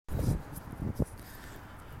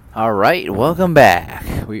All right, welcome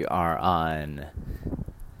back. We are on.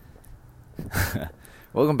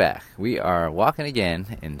 Welcome back. We are walking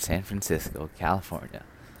again in San Francisco, California.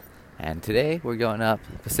 And today we're going up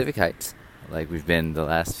Pacific Heights, like we've been the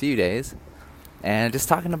last few days, and just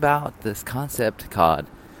talking about this concept called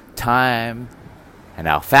time and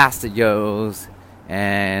how fast it goes,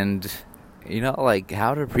 and, like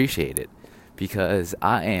how to appreciate it. Because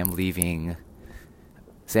I am leaving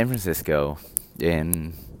San Francisco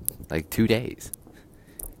in like 2 days.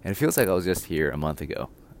 And it feels like I was just here a month ago.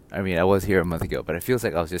 I mean, I was here a month ago, but it feels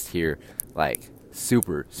like I was just here, like,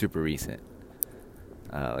 super, super recent.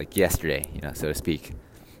 Like yesterday, so to speak.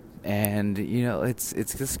 And, it's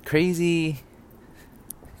this crazy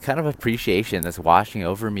kind of appreciation that's washing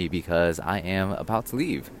over me because I am about to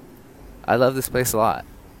leave. I love this place a lot.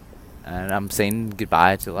 And I'm saying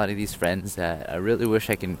goodbye to a lot of these friends that I really wish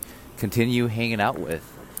I can continue hanging out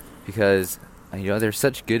with. Because, they're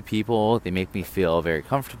such good people. They make me feel very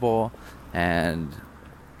comfortable. And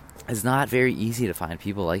it's not very easy to find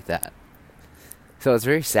people like that. So it's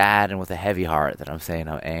very sad and with a heavy heart that I'm saying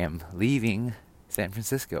I am leaving San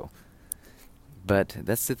Francisco. But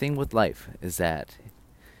that's the thing with life, is that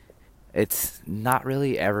it's not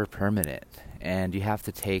really ever permanent. And you have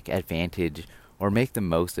to take advantage or make the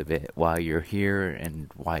most of it while you're here and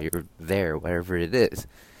while you're there, wherever it is.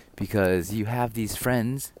 Because you have these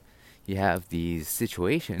friends, you have these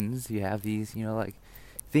situations, you have these,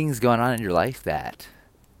 things going on in your life that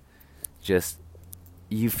just,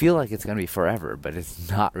 you feel like it's going to be forever, but it's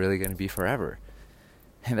not really going to be forever.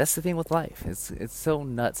 And that's the thing with life. It's so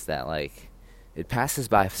nuts that, like, it passes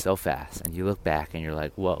by so fast, and you look back and you're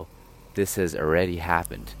like, whoa, this has already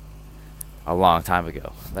happened a long time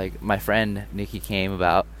ago. Like, my friend Nikki came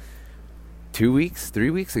about 3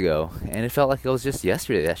 weeks ago, and it felt like it was just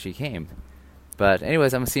yesterday that she came. But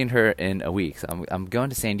anyways, I'm seeing her in a week, so I'm going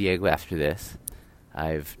to San Diego after this.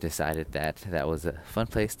 I've decided that was a fun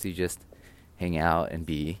place to just hang out and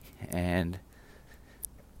be. And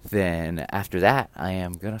then after that, I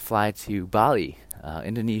am going to fly to Bali,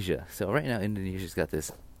 Indonesia. So right now, Indonesia's got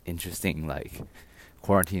this interesting, like,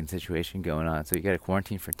 quarantine situation going on. So you got to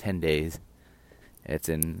quarantine for 10 days. It's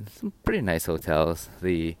in some pretty nice hotels.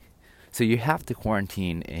 So you have to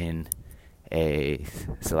quarantine in a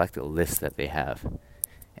selected list that they have.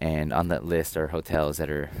 And on that list are hotels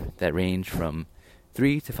that range from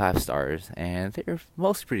 3 to 5 stars, and they're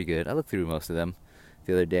mostly pretty good. I looked through most of them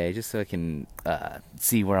the other day just so I can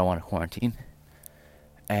see where I want to quarantine.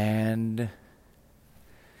 And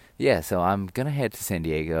yeah, so I'm gonna head to San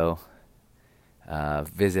Diego,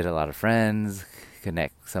 visit a lot of friends,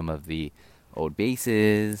 connect some of the old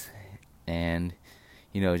bases, and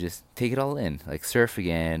just take it all in, like surf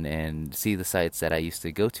again and see the sites that I used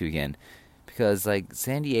to go to again, because like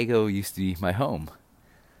San Diego used to be my home.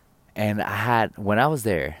 And when I was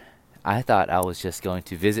there, I thought I was just going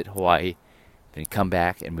to visit Hawaii, then come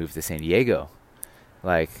back and move to San Diego.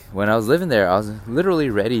 Like, when I was living there, I was literally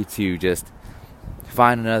ready to just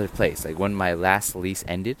find another place. Like, when my last lease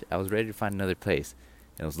ended, I was ready to find another place.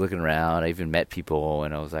 And I was looking around, I even met people,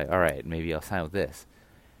 and I was like, alright, maybe I'll sign with this.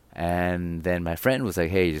 And then my friend was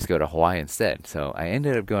like, hey, just go to Hawaii instead. So I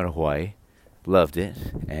ended up going to Hawaii, loved it,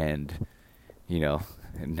 and,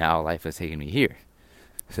 now life has taken me here.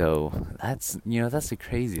 So that's the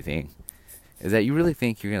crazy thing, is that you really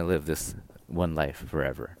think you're going to live this one life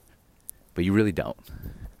forever, but you really don't.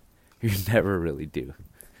 You never really do.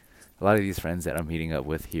 A lot of these friends that I'm meeting up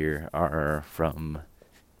with here are from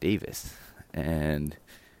Davis, and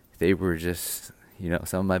they were just,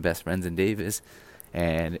 some of my best friends in Davis,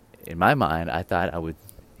 and in my mind, I thought I would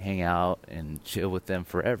hang out and chill with them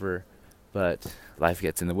forever, but life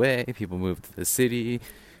gets in the way. People move to the city,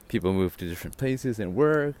 people move to different places and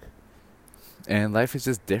work, and life is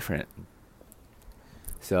just different.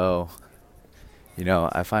 So,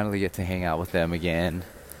 I finally get to hang out with them again,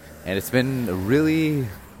 and it's been a really,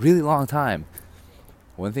 really long time.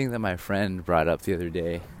 One thing that my friend brought up the other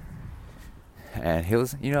day, and he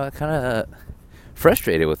was, kind of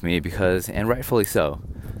frustrated with me because, and rightfully so,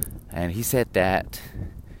 and he said that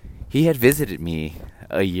he had visited me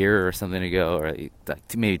a year or something ago, or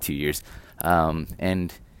like maybe 2 years,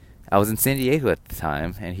 and I was in San Diego at the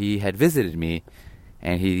time, and he had visited me,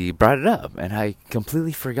 and he brought it up, and I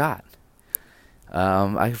completely forgot.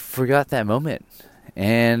 I forgot that moment.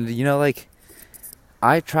 And,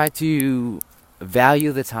 I try to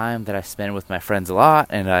value the time that I spend with my friends a lot,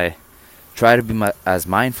 and I try to be as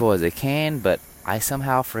mindful as I can, but I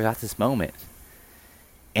somehow forgot this moment.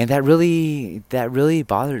 And that really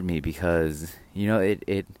bothered me because,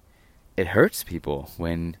 it hurts people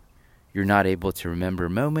when you're not able to remember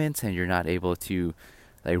moments and you're not able to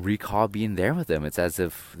like recall being there with them. It's as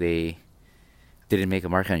if they didn't make a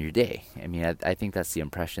mark on your day. I mean, I think that's the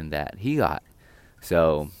impression that he got.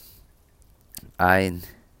 So I,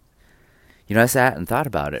 I sat and thought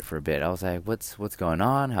about it for a bit. I was like, what's going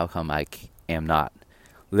on? How come am not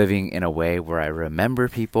living in a way where I remember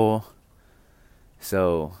people?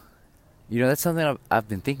 So, that's something I've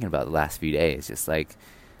been thinking about the last few days. Just like,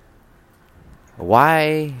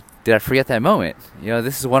 why did I forget that moment?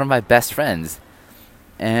 This is one of my best friends.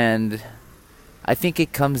 And I think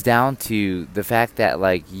it comes down to the fact that,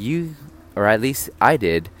 like, you, or at least I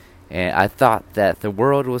did, and I thought that the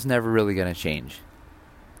world was never really going to change.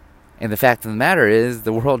 And the fact of the matter is,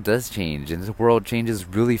 the world does change, and the world changes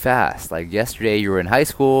really fast. Like, yesterday you were in high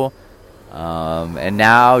school, and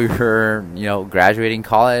now you're, graduating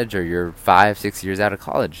college, or you're 5-6 years out of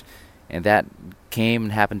college. And that came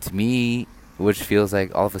and happened to me, which feels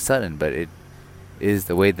like all of a sudden, but it is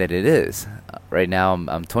the way that it is. Right now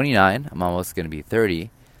I'm 29, I'm almost going to be 30,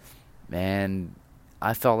 and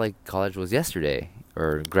I felt like college was yesterday,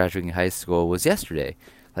 or graduating high school was yesterday.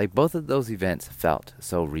 Like, both of those events felt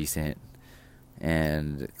so recent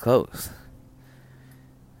and close.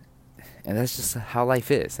 And that's just how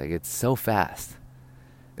life is. Like, it's so fast.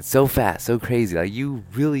 It's so fast, so crazy. Like, you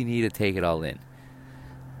really need to take it all in.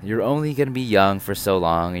 You're only going to be young for so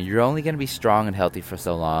long, and you're only going to be strong and healthy for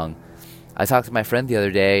so long. I talked to my friend the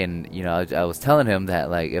other day, and, I was telling him that,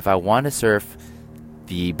 like, if I want to surf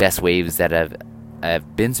the best waves that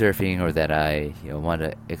I've been surfing, or that I, want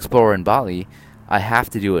to explore in Bali, I have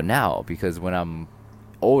to do it now, because when I'm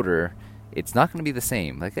older, it's not going to be the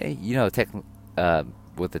same. Like,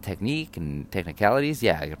 with the technique and technicalities,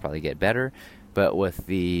 yeah, I could probably get better. But with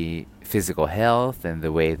the physical health and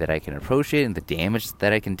the way that I can approach it and the damage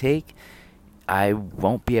that I can take, I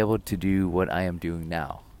won't be able to do what I am doing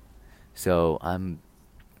now. So I'm,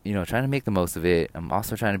 trying to make the most of it. I'm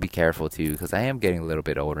also trying to be careful, too, because I am getting a little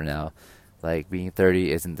bit older now. Like, being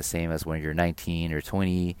 30 isn't the same as when you're 19 or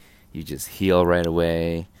 20. You just heal right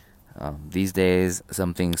away. These days,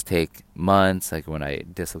 some things take months. Like, when I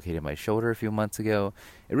dislocated my shoulder a few months ago,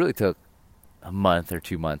 it really took a month or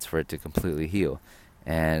 2 months for it to completely heal.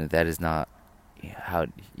 And that is not how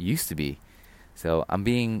it used to be. So I'm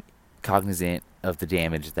being cognizant of the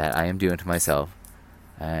damage that I am doing to myself,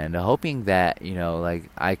 and hoping that, like,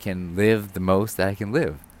 I can live the most that I can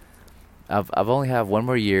live. I've only have one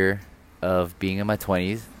more year of being in my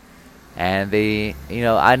 20s, and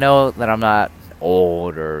I know that I'm not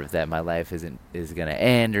old, or that my life is gonna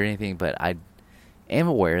end or anything, but I am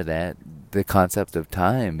aware that the concept of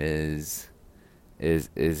time is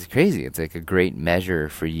crazy. It's like a great measure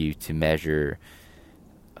for you to measure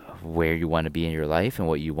where you want to be in your life and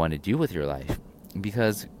what you want to do with your life,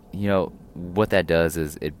 because what that does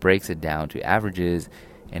is it breaks it down to averages,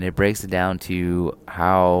 and it breaks it down to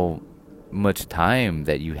how much time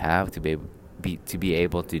that you have to be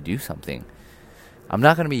able to do something. I'm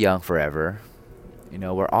not going to be young forever.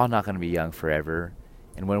 We're all not going to be young forever.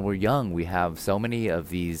 And when we're young, we have so many of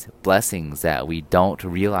these blessings that we don't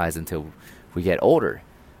realize until we get older.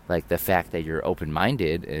 Like, the fact that you're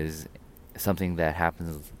open-minded is something that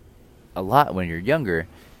happens a lot when you're younger.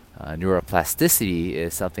 Neuroplasticity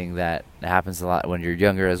is something that happens a lot when you're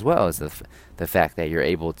younger as well. Is the fact that you're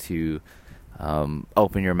able to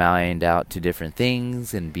open your mind out to different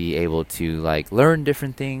things and be able to, like, learn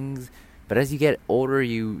different things. But as you get older,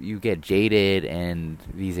 you get jaded, and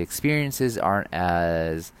these experiences aren't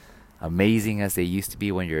as amazing as they used to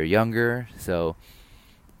be when you're younger. So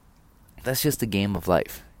that's just the game of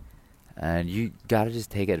life, and you gotta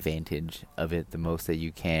just take advantage of it the most that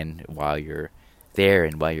you can while you're there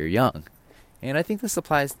and while you're young. And I think this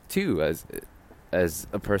applies too, as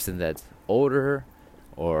a person that's older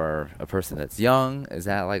or a person that's young, is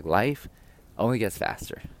that, like, life only gets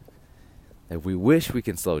faster. Like, we wish we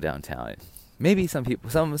can slow down time. Maybe some people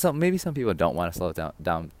don't want to slow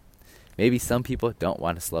down. Maybe some people don't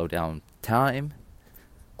want to slow down time.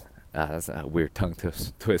 That's a weird tongue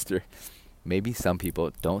twister. Maybe some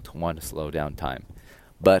people don't want to slow down time,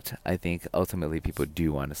 but I think ultimately people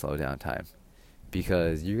do want to slow down time,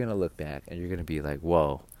 because you're gonna look back and you're gonna be like,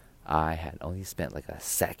 "Whoa, I had only spent like a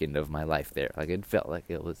second of my life there. Like, it felt like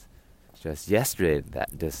it was just yesterday that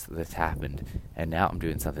this happened, and now I'm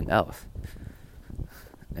doing something else.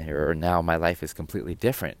 Or now my life is completely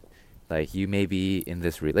different." Like, you may be in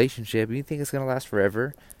this relationship, and you think it's gonna last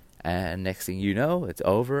forever, and next thing you know, it's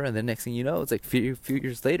over, and then next thing you know, it's like few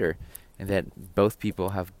years later, and that both people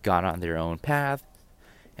have gone on their own path,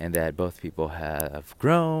 and that both people have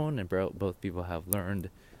grown, and both people have learned,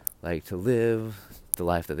 like, to live the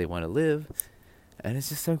life that they want to live. And it's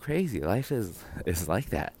just so crazy. Life is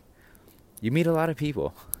like that. you meet a lot of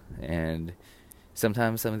people, and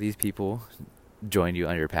sometimes some of these people join you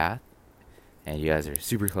on your path, and you guys are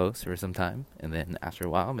super close for some time, and then after a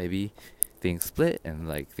while, maybe things split and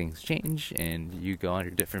like things change, and you go on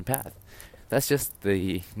your different path. That's just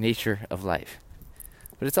the nature of life.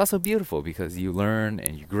 But it's also beautiful because you learn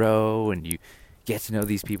and you grow and you get to know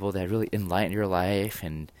these people that really enlighten your life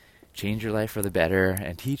and change your life for the better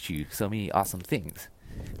and teach you so many awesome things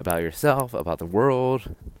about yourself, about the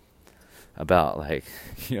world, about like,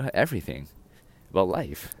 everything, about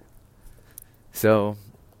life. So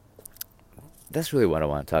that's really what I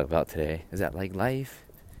want to talk about today, is that like life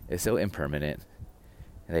is so impermanent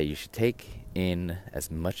that you should take in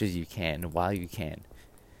as much as you can while you can,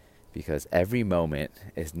 because every moment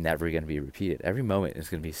is never going to be repeated. Every moment is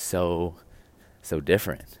going to be so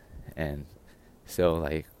different and so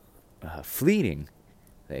like fleeting.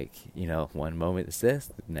 Like, one moment is this,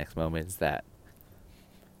 the next moment is that.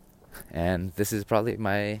 And this is probably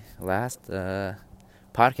my last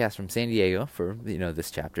podcast from San Diego for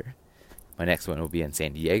this chapter. My next one will be in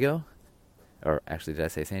San Diego, or actually, did I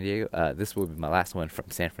say San Diego? This will be my last one from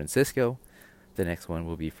San Francisco. The next one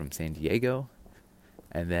will be from San Diego.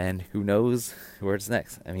 And then who knows where it's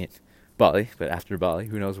next? I mean, Bali, but after Bali,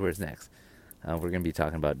 who knows where it's next? We're going to be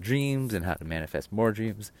talking about dreams and how to manifest more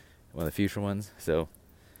dreams, one of the future ones. So,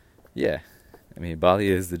 yeah, I mean, Bali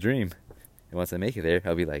is the dream. And once I make it there,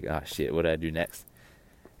 I'll be like, oh shit, what do I do next?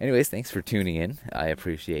 Anyways, thanks for tuning in. I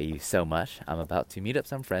appreciate you so much. I'm about to meet up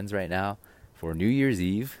some friends right now for New Year's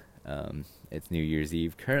Eve. It's New Year's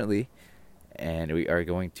Eve currently, and we are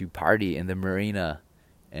going to party in the marina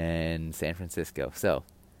in San Francisco. So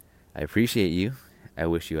I appreciate you. I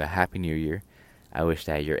wish you a happy new year. I wish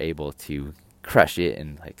that you're able to crush it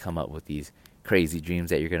and like come up with these crazy dreams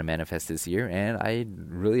that you're going to manifest this year, and I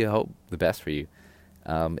really hope the best for you.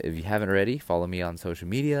 If you haven't already, follow me on social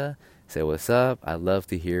media, say what's up. I'd love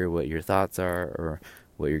to hear what your thoughts are or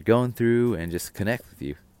what you're going through and just connect with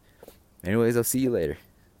you. Anyways, I'll see you later.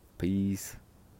 Peace.